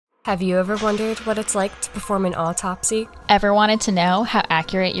Have you ever wondered what it's like to perform an autopsy? Ever wanted to know how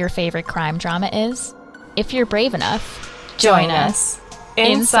accurate your favorite crime drama is? If you're brave enough, join us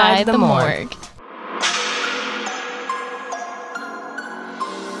inside the morgue.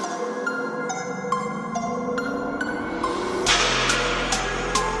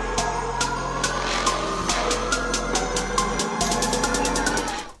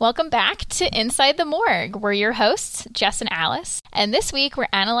 Welcome back to Inside the Morgue. We're your hosts, Jess and Alice, and this week we're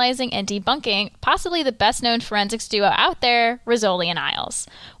analyzing and debunking possibly the best-known forensics duo out there, Rizzoli and Isles.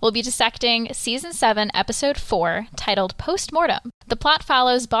 We'll be dissecting Season 7, Episode 4, titled Postmortem. The plot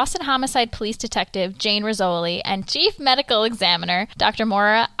follows Boston Homicide Police Detective Jane Rizzoli and Chief Medical Examiner Dr.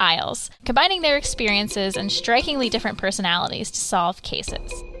 Maura Isles, combining their experiences and strikingly different personalities to solve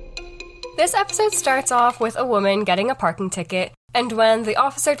cases. This episode starts off with a woman getting a parking ticket, and when the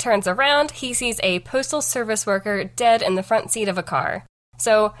officer turns around, he sees a postal service worker dead in the front seat of a car.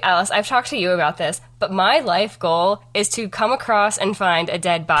 So, Alice, I've talked to you about this, but my life goal is to come across and find a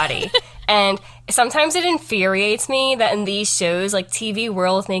dead body. And sometimes it infuriates me that in these shows, like TV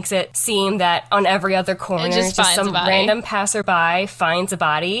World makes it seem that on every other corner, just some random passerby finds a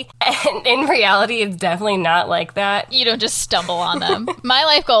body. And in reality, it's definitely not like that. You don't just stumble on them. My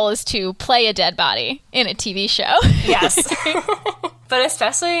life goal is to play a dead body in a TV show. Yes. But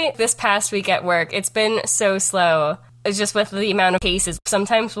especially this past week at work, it's been so slow. It's just with the amount of cases.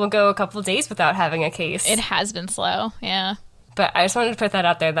 Sometimes we'll go a couple of days without having a case. It has been slow, yeah. But I just wanted to put that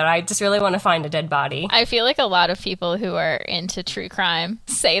out there, that I just really want to find a dead body. I feel like a lot of people who are into true crime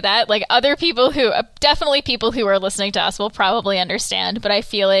say that. Like, other people who, definitely people who are listening to us will probably understand, but I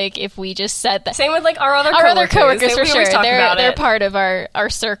feel like if we just said that... Same with, like, our other coworkers for sure. They're part of our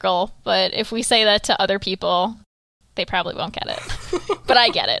circle, but if we say that to other people, they probably won't get it. But I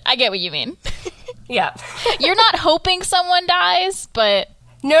get it. I get what you mean. Yeah. You're not hoping someone dies, but...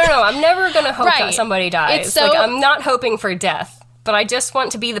 No, I'm never going to hope that somebody dies. Like, I'm not hoping for death, but I just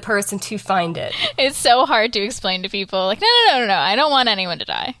want to be the person to find it. It's so hard to explain to people, like, no, I don't want anyone to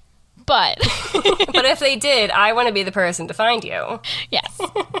die. But... But if they did, I want to be the person to find you. Yes.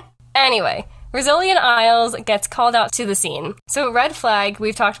 Anyway, Rizzoli and Isles gets called out to the scene. So, red flag,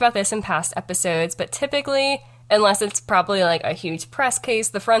 we've talked about this in past episodes, but typically... unless it's probably like a huge press case,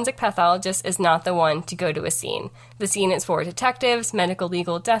 the forensic pathologist is not the one to go to a scene. The scene is for detectives, medical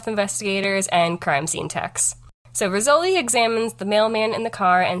legal death investigators, and crime scene techs. So Rizzoli examines the mailman in the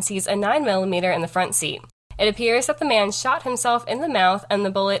car and sees a 9mm in the front seat. It appears that the man shot himself in the mouth and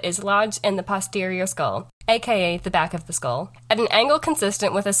the bullet is lodged in the posterior skull, aka the back of the skull, at an angle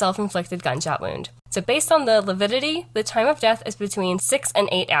consistent with a self-inflicted gunshot wound. So based on the lividity, the time of death is between 6 and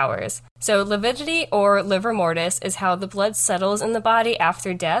 8 hours. So lividity, or livor mortis, is how the blood settles in the body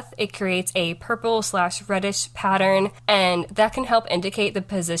after death. It creates a purple/reddish pattern, and that can help indicate the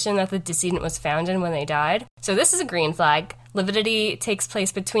position that the decedent was found in when they died. So this is a green flag. Lividity takes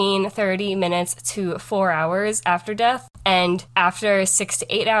place between 30 minutes to 4 hours after death, and after 6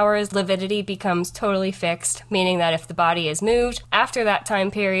 to 8 hours, lividity becomes totally fixed, meaning that if the body is moved after that time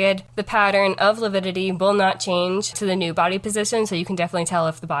period, the pattern of lividity will not change to the new body position, so you can definitely tell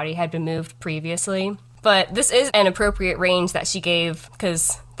if the body had been moved previously. But this is an appropriate range that she gave,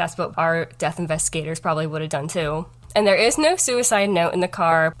 because that's what our death investigators probably would have done too. And there is no suicide note in the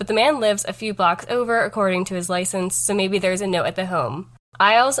car, but the man lives a few blocks over according to his license, so maybe there's a note at the home.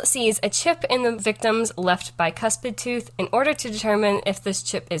 Isles sees a chip in the victim's left bicuspid tooth. In order to determine if this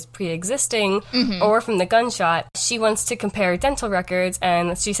chip is pre-existing or from the gunshot, she wants to compare dental records,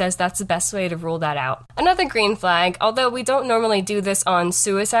 and she says that's the best way to rule that out. Another green flag, although we don't normally do this on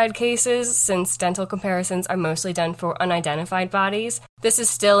suicide cases, since dental comparisons are mostly done for unidentified bodies, this is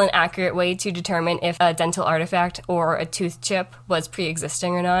still an accurate way to determine if a dental artifact or a tooth chip was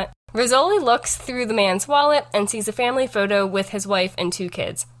pre-existing or not. Rizzoli looks through the man's wallet and sees a family photo with his wife and 2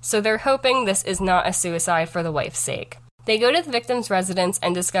 kids, so they're hoping this is not a suicide for the wife's sake. They go to the victim's residence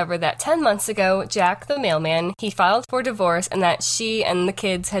and discover that 10 months ago, Jack, the mailman, he filed for divorce and that she and the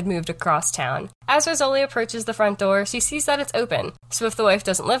kids had moved across town. As Rizzoli approaches the front door, she sees that it's open, so if the wife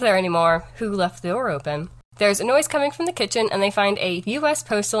doesn't live there anymore, who left the door open? There's a noise coming from the kitchen, and they find a U.S.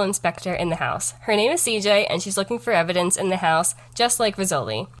 Postal Inspector in the house. Her name is CJ, and she's looking for evidence in the house, just like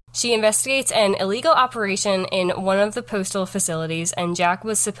Rizzoli. She investigates an illegal operation in one of the postal facilities, and Jack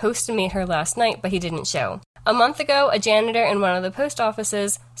was supposed to meet her last night, but he didn't show. A month ago, a janitor in one of the post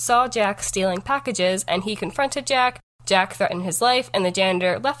offices saw Jack stealing packages, and he confronted Jack. Jack threatened his life, and the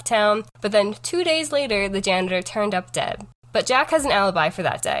janitor left town, but then 2 days later, the janitor turned up dead. But Jack has an alibi for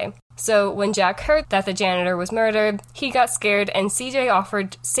that day. So when Jack heard that the janitor was murdered, he got scared, and CJ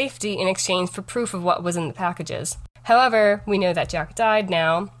offered safety in exchange for proof of what was in the packages. However, we know that Jack died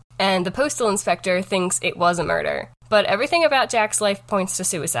now, and the postal inspector thinks it was a murder. But everything about Jack's life points to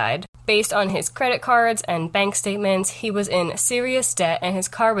suicide. Based on his credit cards and bank statements, he was in serious debt and his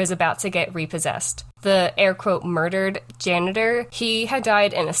car was about to get repossessed. The air quote murdered janitor, he had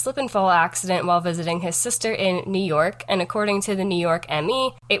died in a slip and fall accident while visiting his sister in New York, and according to the New York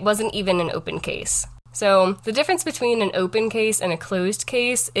ME, it wasn't even an open case. So, the difference between an open case and a closed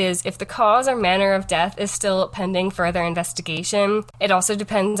case is if the cause or manner of death is still pending further investigation. It also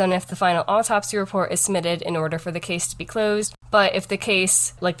depends on if the final autopsy report is submitted in order for the case to be closed. But if the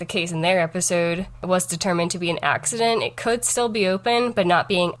case, like the case in their episode, was determined to be an accident, it could still be open, but not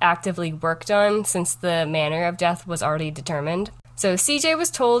being actively worked on since the manner of death was already determined. So CJ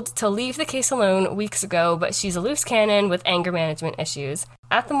was told to leave the case alone weeks ago, but she's a loose cannon with anger management issues.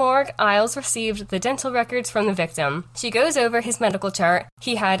 At the morgue, Isles received the dental records from the victim. She goes over his medical chart.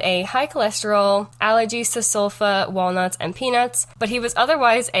 He had a high cholesterol, allergies to sulfa, walnuts, and peanuts, but he was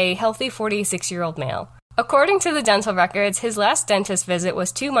otherwise a healthy 46-year-old male. According to the dental records, his last dentist visit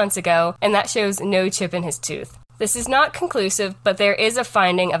was 2 months ago, and that shows no chip in his tooth. This is not conclusive, but there is a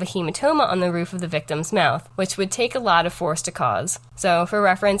finding of a hematoma on the roof of the victim's mouth, which would take a lot of force to cause. So, for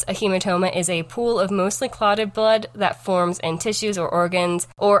reference, a hematoma is a pool of mostly clotted blood that forms in tissues or organs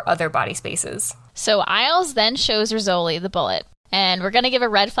or other body spaces. So Isles then shows Rizzoli the bullet. And we're going to give a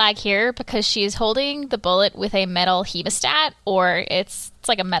red flag here because she is holding the bullet with a metal hemostat, or it's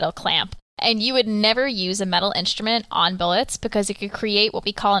like a metal clamp. And you would never use a metal instrument on bullets because it could create what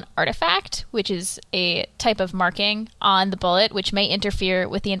we call an artifact, which is a type of marking on the bullet which may interfere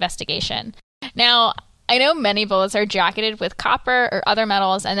with the investigation. Now, I know many bullets are jacketed with copper or other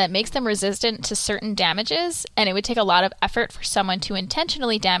metals, and that makes them resistant to certain damages, and it would take a lot of effort for someone to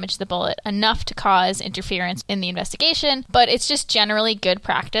intentionally damage the bullet enough to cause interference in the investigation, but it's just generally good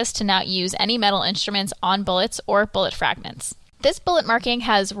practice to not use any metal instruments on bullets or bullet fragments. This bullet marking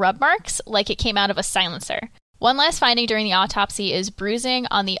has rub marks like it came out of a silencer. One last finding during the autopsy is bruising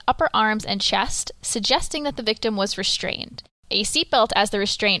on the upper arms and chest, suggesting that the victim was restrained. A seatbelt as the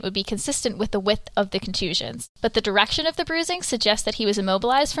restraint would be consistent with the width of the contusions, but the direction of the bruising suggests that he was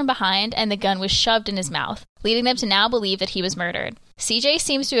immobilized from behind and the gun was shoved in his mouth, leading them to now believe that he was murdered. CJ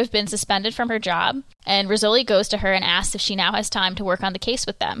seems to have been suspended from her job, and Rizzoli goes to her and asks if she now has time to work on the case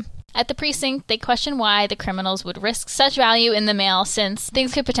with them. At the precinct, they question why the criminals would risk such value in the mail since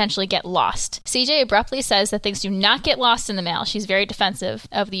things could potentially get lost. CJ abruptly says that things do not get lost in the mail. She's very defensive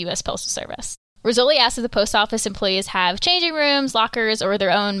of the U.S. Postal Service. Rizzoli asks if the post office employees have changing rooms, lockers, or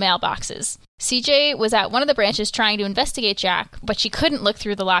their own mailboxes. CJ was at one of the branches trying to investigate Jack, but she couldn't look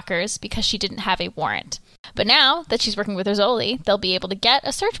through the lockers because she didn't have a warrant. But now that she's working with Rizzoli, they'll be able to get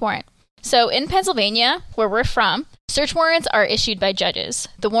a search warrant. So in Pennsylvania, where we're from, search warrants are issued by judges.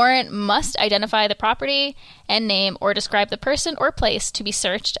 The warrant must identify the property and name or describe the person or place to be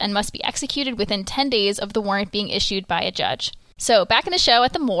searched and must be executed within 10 days of the warrant being issued by a judge. So back in the show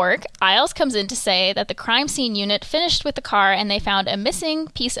at the morgue, Isles comes in to say that the crime scene unit finished with the car and they found a missing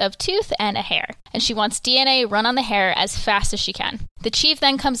piece of tooth and a hair. And she wants DNA run on the hair as fast as she can. The chief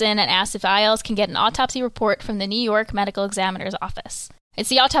then comes in and asks if Isles can get an autopsy report from the New York Medical Examiner's office. It's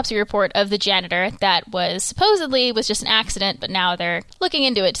the autopsy report of the janitor that supposedly was just an accident, but now they're looking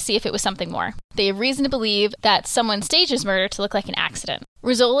into it to see if it was something more. They have reason to believe that someone staged his murder to look like an accident.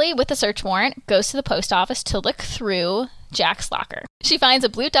 Rizzoli, with the search warrant, goes to the post office to look through Jack's locker. She finds a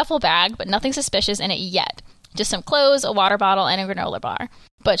blue duffel bag, but nothing suspicious in it yet. Just some clothes, a water bottle, and a granola bar.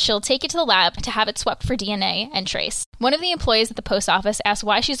 But she'll take it to the lab to have it swept for DNA and trace. One of the employees at the post office asks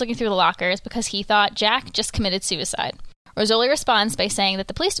why she's looking through the lockers because he thought Jack just committed suicide. Rizzoli responds by saying that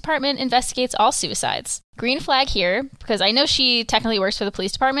the police department investigates all suicides. Green flag here, because I know she technically works for the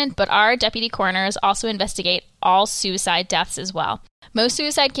police department, but our deputy coroners also investigate all suicide deaths as well. Most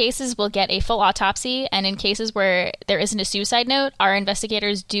suicide cases will get a full autopsy, and in cases where there isn't a suicide note, our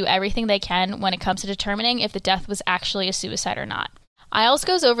investigators do everything they can when it comes to determining if the death was actually a suicide or not. Isles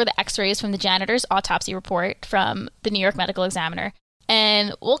goes over the x-rays from the janitor's autopsy report from the New York Medical Examiner.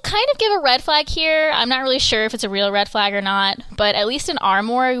 And we'll kind of give a red flag here. I'm not really sure if it's a real red flag or not, but at least in our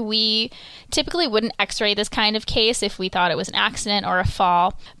morgue, we typically wouldn't x-ray this kind of case if we thought it was an accident or a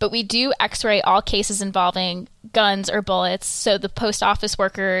fall, but we do x-ray all cases involving guns or bullets. So the post office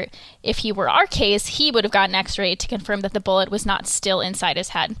worker, if he were our case, he would have gotten x-rayed to confirm that the bullet was not still inside his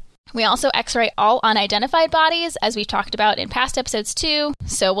head. We also x-ray all unidentified bodies, as we've talked about in past episodes too.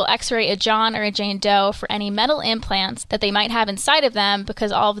 So we'll x-ray a John or a Jane Doe for any metal implants that they might have inside of them,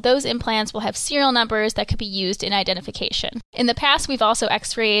 because all of those implants will have serial numbers that could be used in identification. In the past, we've also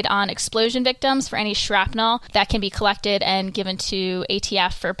x-rayed on explosion victims for any shrapnel that can be collected and given to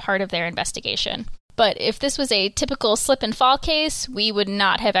ATF for part of their investigation. But if this was a typical slip and fall case, we would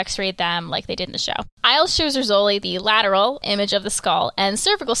not have x-rayed them like they did in the show. Isles shows Rizzoli the lateral image of the skull and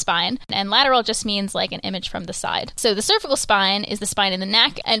cervical spine, and lateral just means like an image from the side. So the cervical spine is the spine in the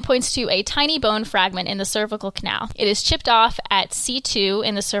neck and points to a tiny bone fragment in the cervical canal. It is chipped off at C2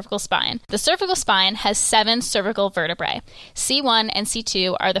 in the cervical spine. The cervical spine has 7 cervical vertebrae. C1 and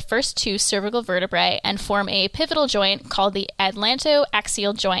C2 are the first 2 cervical vertebrae and form a pivotal joint called the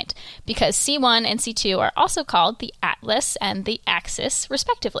atlantoaxial joint, because C1 and C2 are also called the atlas and the axis,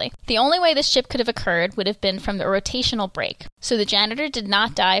 respectively. The only way this chip could have occurred would have been from the rotational break. So the janitor did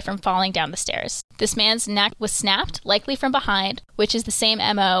not die from falling down the stairs. This man's neck was snapped, likely from behind, which is the same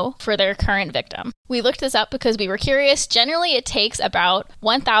MO for their current victim. We looked this up because we were curious. Generally, it takes about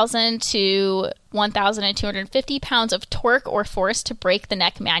 1,000 to 1,250 pounds of torque or force to break the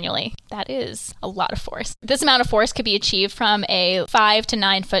neck manually. That is a lot of force. This amount of force could be achieved from a 5 to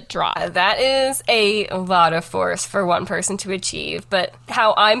 9 foot drop. That is a lot of force for one person to achieve, but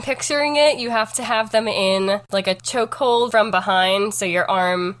how I'm picturing it, you have to have them in like a chokehold from behind, so your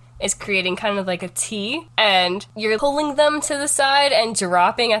arm is creating kind of like a T, and you're pulling them to the side and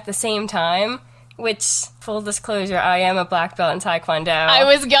dropping at the same time. Which, full disclosure, I am a black belt in Taekwondo. I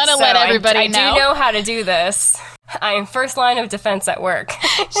was gonna let everybody know. I do know how to do this. I am first line of defense at work.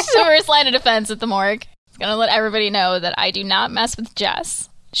 She's the first line of defense at the morgue. I'm gonna let everybody know that I do not mess with Jess.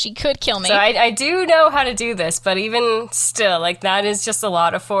 She could kill me. So I do know how to do this, but even still, like, that is just a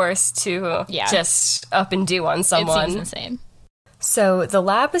lot of force to just up and do on someone. It seems insane. So, the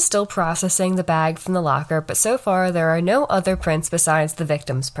lab is still processing the bag from the locker, but so far there are no other prints besides the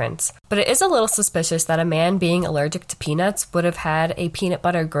victim's prints. But it is a little suspicious that a man being allergic to peanuts would have had a peanut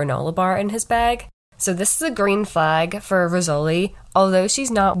butter granola bar in his bag. So this is a green flag for Rizzoli. Although she's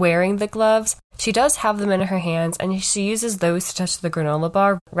not wearing the gloves, she does have them in her hands, and she uses those to touch the granola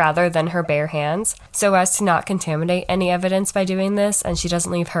bar rather than her bare hands, so as to not contaminate any evidence by doing this, and she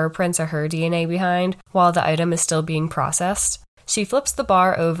doesn't leave her prints or her DNA behind while the item is still being processed. She flips the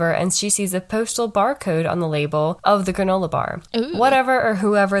bar over and she sees a postal barcode on the label of the granola bar. Ooh. Whatever or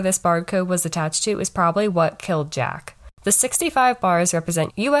whoever this barcode was attached to is probably what killed Jack. The 65 bars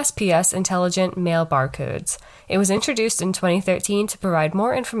represent USPS Intelligent Mail barcodes. It was introduced in 2013 to provide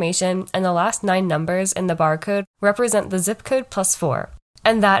more information, and the last 9 numbers in the barcode represent the zip code +4.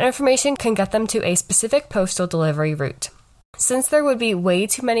 And that information can get them to a specific postal delivery route. Since there would be way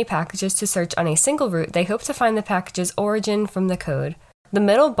too many packages to search on a single route, they hope to find the package's origin from the code. The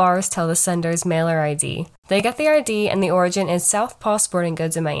middle bars tell the sender's mailer ID. They get the ID and the origin is Southpaw Sporting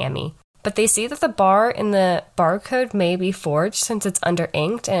Goods in Miami. But they see that the bar in the barcode may be forged since it's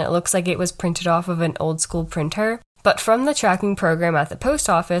under-inked and it looks like it was printed off of an old-school printer. But from the tracking program at the post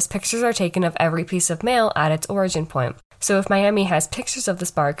office, pictures are taken of every piece of mail at its origin point. So if Miami has pictures of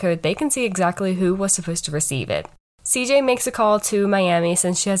this barcode, they can see exactly who was supposed to receive it. CJ makes a call to Miami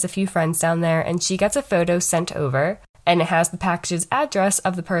since she has a few friends down there, and she gets a photo sent over, and it has the package's address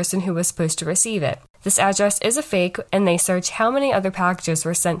of the person who was supposed to receive it. This address is a fake, and they search how many other packages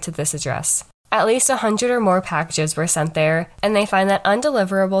were sent to this address. At least 100 or more packages were sent there, and they find that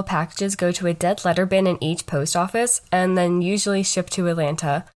undeliverable packages go to a dead letter bin in each post office, and then usually shipped to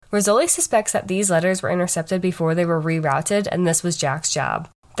Atlanta. Rizzoli suspects that these letters were intercepted before they were rerouted, and this was Jack's job.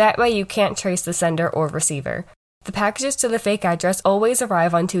 That way you can't trace the sender or receiver. The packages to the fake address always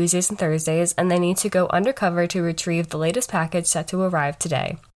arrive on Tuesdays and Thursdays, and they need to go undercover to retrieve the latest package set to arrive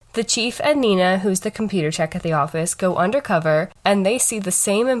today. The chief and Nina, who's the computer tech at the office, go undercover, and they see the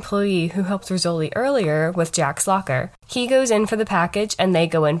same employee who helped Rizzoli earlier with Jack's locker. He goes in for the package, and they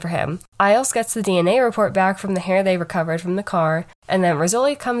go in for him. Isles gets the DNA report back from the hair they recovered from the car, and then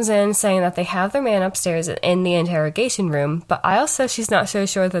Rizzoli comes in saying that they have their man upstairs in the interrogation room, but Isles says she's not so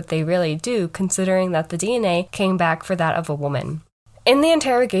sure that they really do, considering that the DNA came back for that of a woman. In the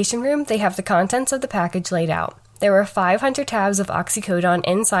interrogation room, they have the contents of the package laid out. There were 500 tabs of oxycodone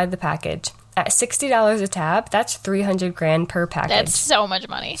inside the package. At $60 a tab, that's $300,000 per package. That's so much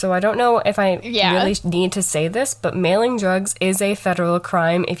money. So I don't know if I really need to say this, but mailing drugs is a federal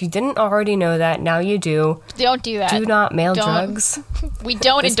crime. If you didn't already know that, now you do. Don't do that. Do not mail drugs. We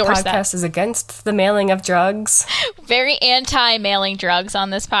don't endorse that. This podcast is against the mailing of drugs. Very anti-mailing drugs on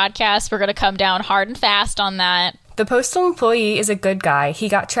this podcast. We're going to come down hard and fast on that. The postal employee is a good guy. He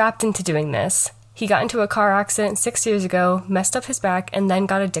got trapped into doing this. He got into a car accident 6 years ago, messed up his back, and then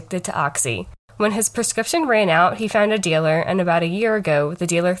got addicted to Oxy. When his prescription ran out, he found a dealer, and about a year ago, the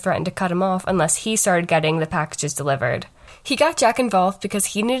dealer threatened to cut him off unless he started getting the packages delivered. He got Jack involved because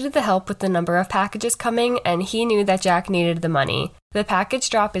he needed the help with the number of packages coming, and he knew that Jack needed the money. The package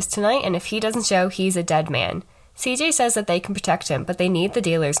drop is tonight, and if he doesn't show, he's a dead man. CJ says that they can protect him, but they need the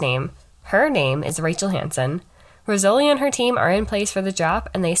dealer's name. Her name is Rachel Hansen. Rizzoli and her team are in place for the drop,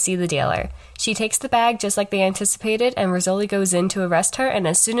 and they see the dealer. She takes the bag just like they anticipated, and Rizzoli goes in to arrest her, and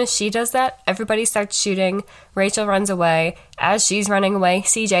as soon as she does that, everybody starts shooting. Rachel runs away. As she's running away,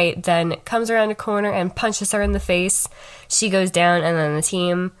 CJ then comes around a corner and punches her in the face. She goes down, and then the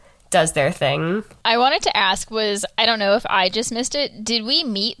team does their thing. I wanted to ask I don't know if I just missed it, did we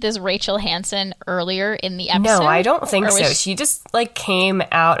meet this Rachel Hansen earlier in the episode? No, I don't think so. She just, came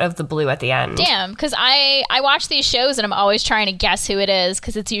out of the blue at the end. Damn, because I watch these shows and I'm always trying to guess who it is,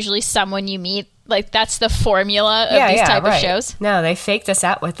 because it's usually someone you meet. That's the formula of these type of shows. No, they faked us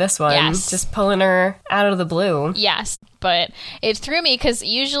out with this one. Yes. Just pulling her out of the blue. Yes, but it threw me because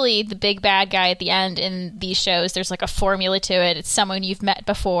usually the big bad guy at the end in these shows, there's a formula to it. It's someone you've met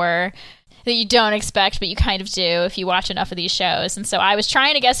before that you don't expect, but you kind of do if you watch enough of these shows. And so I was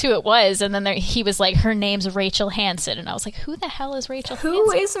trying to guess who it was, and then he was like, her name's Rachel Hansen. And I was like, who the hell is Rachel Hansen?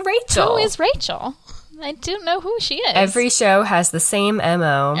 Who is Rachel? Who is Rachel? I don't know who she is. Every show has the same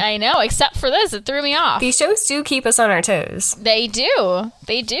MO. I know, except for this. It threw me off. These shows do keep us on our toes. They do.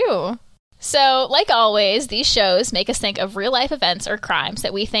 They do. So, like always, these shows make us think of real-life events or crimes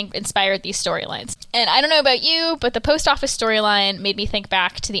that we think inspired these storylines. And I don't know about you, but the post office storyline made me think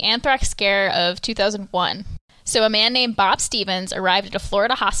back to the anthrax scare of 2001. So a man named Bob Stevens arrived at a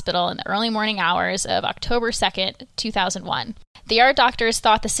Florida hospital in the early morning hours of October 2nd, 2001. The ER doctors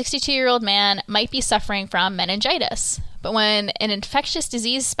thought the 62-year-old man might be suffering from meningitis. But when an infectious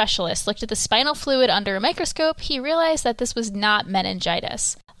disease specialist looked at the spinal fluid under a microscope, he realized that this was not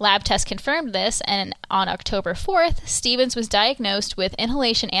meningitis. Lab tests confirmed this, and on October 4th, Stevens was diagnosed with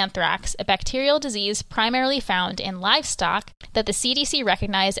inhalation anthrax, a bacterial disease primarily found in livestock that the CDC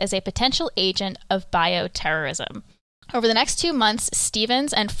recognized as a potential agent of bioterrorism. Over the next 2 months,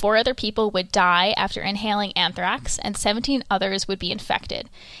 Stevens and 4 other people would die after inhaling anthrax, and 17 others would be infected,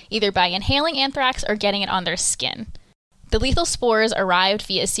 either by inhaling anthrax or getting it on their skin. The lethal spores arrived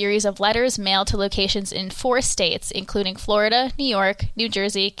via a series of letters mailed to locations in 4 states, including Florida, New York, New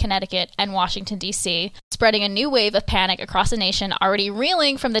Jersey, Connecticut, and Washington, D.C., spreading a new wave of panic across the nation already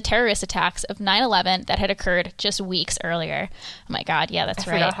reeling from the terrorist attacks of 9/11 that had occurred just weeks earlier. Oh my God, yeah, that's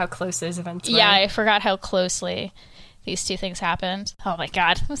right. I forgot how close those events were. Yeah, I forgot how closely these 2 things happened. Oh my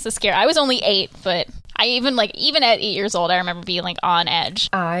God, this is scary. I was only 8, but I even at 8 years old, I remember being on edge.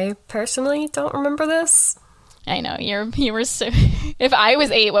 I personally don't remember this. I know, you were so... If I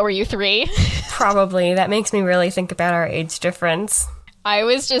was 8, what were you, 3? Probably. That makes me really think about our age difference. I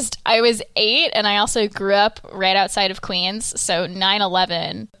was 8, and I also grew up right outside of Queens, so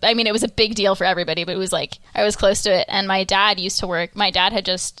 9/11, I mean, it was a big deal for everybody, but it was I was close to it, and my dad had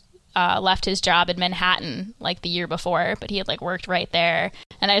just left his job in Manhattan, the year before, but he had, worked right there,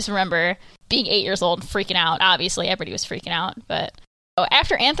 and I just remember being 8 years old and freaking out. Obviously, everybody was freaking out, but...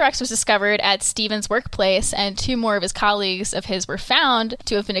 After anthrax was discovered at Stevens' workplace and 2 more of his colleagues of his were found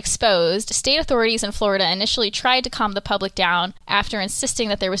to have been exposed, state authorities in Florida initially tried to calm the public down after insisting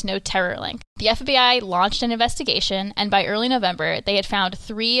that there was no terror link. The FBI launched an investigation, and by early November, they had found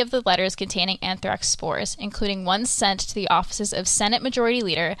 3 of the letters containing anthrax spores, including one sent to the offices of Senate Majority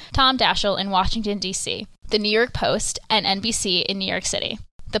Leader Tom Daschle in Washington, D.C., the New York Post, and NBC in New York City.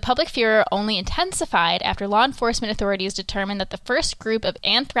 The public furor only intensified after law enforcement authorities determined that the first group of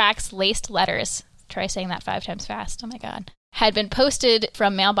anthrax-laced letters, try saying that 5 times fast, oh my God, had been posted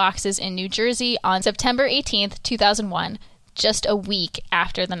from mailboxes in New Jersey on September 18th, 2001, just a week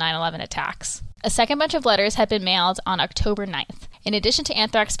after the 9/11 attacks. A second bunch of letters had been mailed on October 9th. In addition to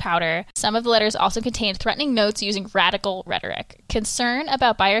anthrax powder, some of the letters also contained threatening notes using radical rhetoric. Concern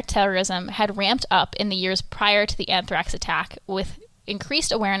about bioterrorism had ramped up in the years prior to the anthrax attack, with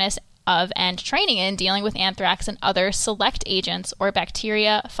increased awareness of and training in dealing with anthrax and other select agents or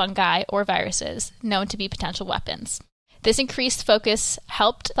bacteria, fungi, or viruses known to be potential weapons. This increased focus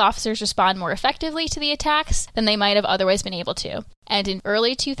helped the officers respond more effectively to the attacks than they might have otherwise been able to. And in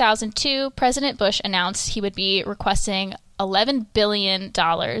early 2002, President Bush announced he would be requesting $11 billion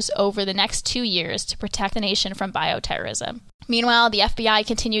over the next 2 years to protect the nation from bioterrorism. Meanwhile, the FBI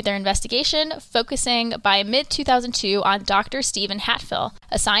continued their investigation, focusing by mid-2002 on Dr. Stephen Hatfill,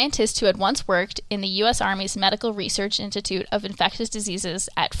 a scientist who had once worked in the U.S. Army's Medical Research Institute of Infectious Diseases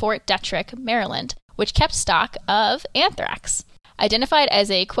at Fort Detrick, Maryland, which kept stock of anthrax. Identified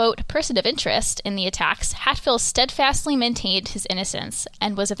as a, quote, person of interest in the attacks, Hatfill steadfastly maintained his innocence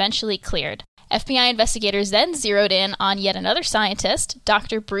and was eventually cleared. FBI investigators then zeroed in on yet another scientist,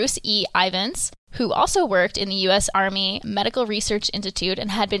 Dr. Bruce E. Ivins, who also worked in the U.S. Army Medical Research Institute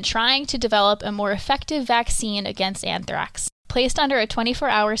and had been trying to develop a more effective vaccine against anthrax. Placed under a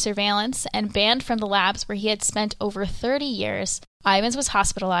 24-hour surveillance and banned from the labs where he had spent over 30 years, Ivans was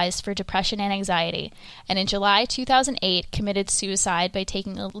hospitalized for depression and anxiety, and in July 2008 committed suicide by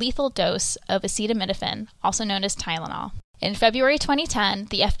taking a lethal dose of acetaminophen, also known as Tylenol. In February 2010,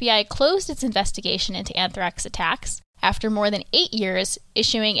 the FBI closed its investigation into anthrax attacks after more than 8 years,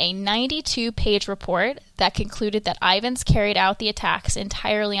 issuing a 92-page report that concluded that Ivans carried out the attacks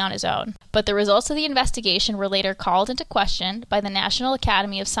entirely on his own. But the results of the investigation were later called into question by the National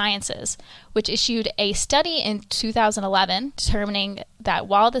Academy of Sciences, which issued a study in 2011 determining that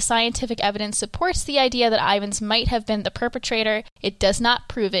while the scientific evidence supports the idea that Ivans might have been the perpetrator, it does not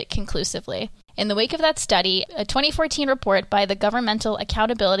prove it conclusively. In the wake of that study, a 2014 report by the Governmental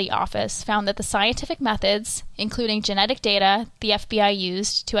Accountability Office found that the scientific methods, including genetic data the FBI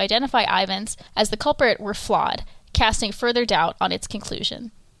used to identify Ivans as the culprit, were flawed, casting further doubt on its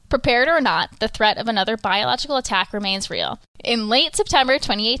conclusion. Prepared or not, the threat of another biological attack remains real. In late September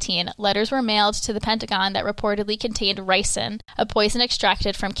 2018, letters were mailed to the Pentagon that reportedly contained ricin, a poison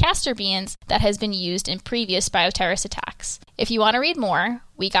extracted from castor beans that has been used in previous bioterrorist attacks. If you want to read more,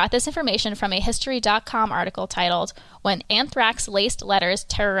 we got this information from a History.com article titled When Anthrax-Laced Letters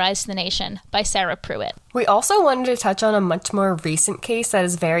Terrorized the Nation by Sarah Pruitt. We also wanted to touch on a much more recent case that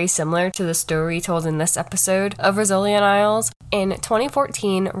is very similar to the story told in this episode of Rizzoli and Isles. In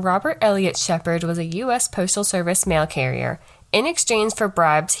 2014, Robert Elliott Shepard was a U.S. Postal Service mail carrier. In exchange for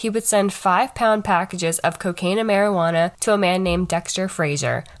bribes, he would send 5-pound packages of cocaine and marijuana to a man named Dexter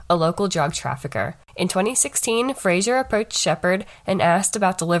Frazier, a local drug trafficker. In 2016, Frazier approached Shepard and asked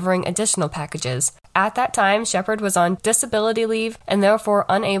about delivering additional packages. At that time, Shepard was on disability leave and therefore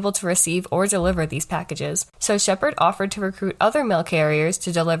unable to receive or deliver these packages. So Shepard offered to recruit other mail carriers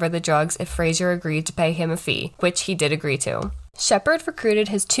to deliver the drugs if Frazier agreed to pay him a fee, which he did agree to. Shepard recruited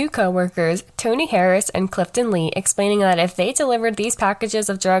his 2 co-workers, Tony Harris and Clifton Lee, explaining that if they delivered these packages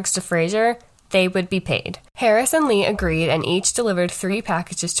of drugs to Frazier, they would be paid. Harris and Lee agreed and each delivered 3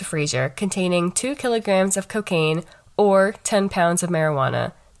 packages to Frazier containing 2 kilograms of cocaine or 10 pounds of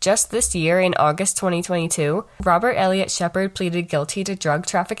marijuana. Just this year, in August 2022, Robert Elliott Shepard pleaded guilty to drug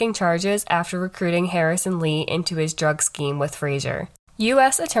trafficking charges after recruiting Harris and Lee into his drug scheme with Frazier.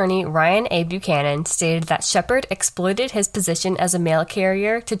 U.S. Attorney Ryan A. Buchanan stated that Shepard exploited his position as a mail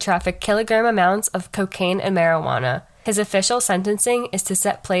carrier to traffic kilogram amounts of cocaine and marijuana. His official sentencing is to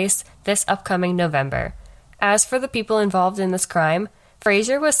set place this upcoming November. As for the people involved in this crime,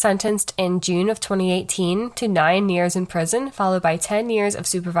 Frazier was sentenced in June of 2018 to 9 years in prison, followed by 10 years of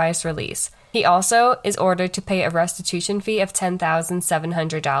supervised release. He also is ordered to pay a restitution fee of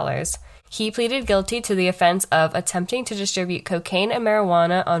 $10,700. He pleaded guilty to the offense of attempting to distribute cocaine and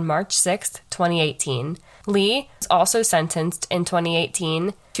marijuana on March 6, 2018. Lee was also sentenced in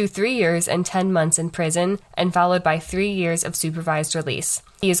 2018 to 3 years and 10 months in prison and followed by 3 years of supervised release.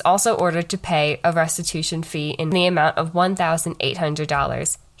 He is also ordered to pay a restitution fee in the amount of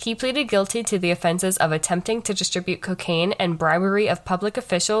 $1,800. He pleaded guilty to the offenses of attempting to distribute cocaine and bribery of public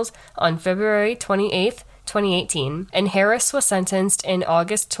officials on February 28, 2018, and Harris was sentenced in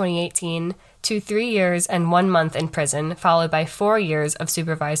August 2018 to 3 years and 1 month in prison, followed by 4 years of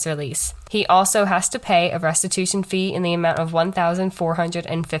supervised release. He also has to pay a restitution fee in the amount of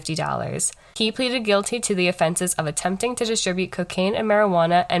 $1,450. He pleaded guilty to the offenses of attempting to distribute cocaine and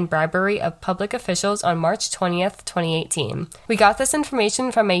marijuana and bribery of public officials on March 20th, 2018. We got this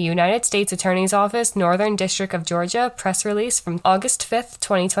information from a United States Attorney's Office, Northern District of Georgia, press release from August 5th,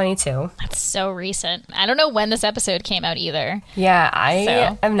 2022. That's so recent. I don't know when this episode came out either. Yeah,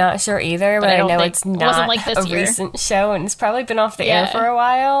 I am not sure either, but I know it's not like this a year. Recent show, and it's probably been off the air for a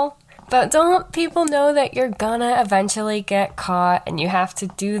while. But don't people know that you're gonna eventually get caught and you have to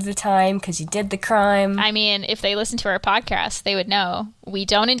do the time because you did the crime? I mean, if they listen to our podcast, they would know. We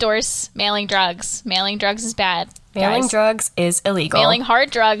don't endorse mailing drugs. Mailing drugs is bad. Mailing drugs is illegal. Mailing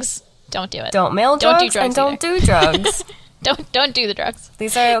hard drugs, don't do it. Don't mail drugs, and don't do drugs. Don't do the drugs.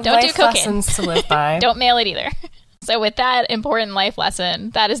 These are life lessons to live by. Don't mail it either. So with that important life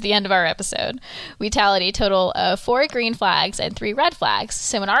lesson, that is the end of our episode. We tallied a total of 4 green flags and 3 red flags.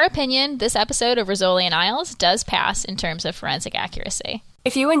 So in our opinion, this episode of Rizzoli and Isles does pass in terms of forensic accuracy.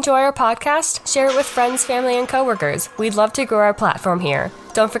 If you enjoy our podcast, share it with friends, family, and coworkers. We'd love to grow our platform here.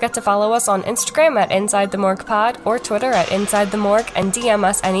 Don't forget to follow us on Instagram at Inside the Morgue Pod or Twitter at Inside the Morgue and DM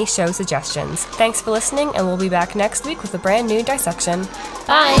us any show suggestions. Thanks for listening, and we'll be back next week with a brand new dissection.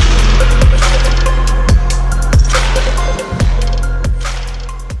 Bye!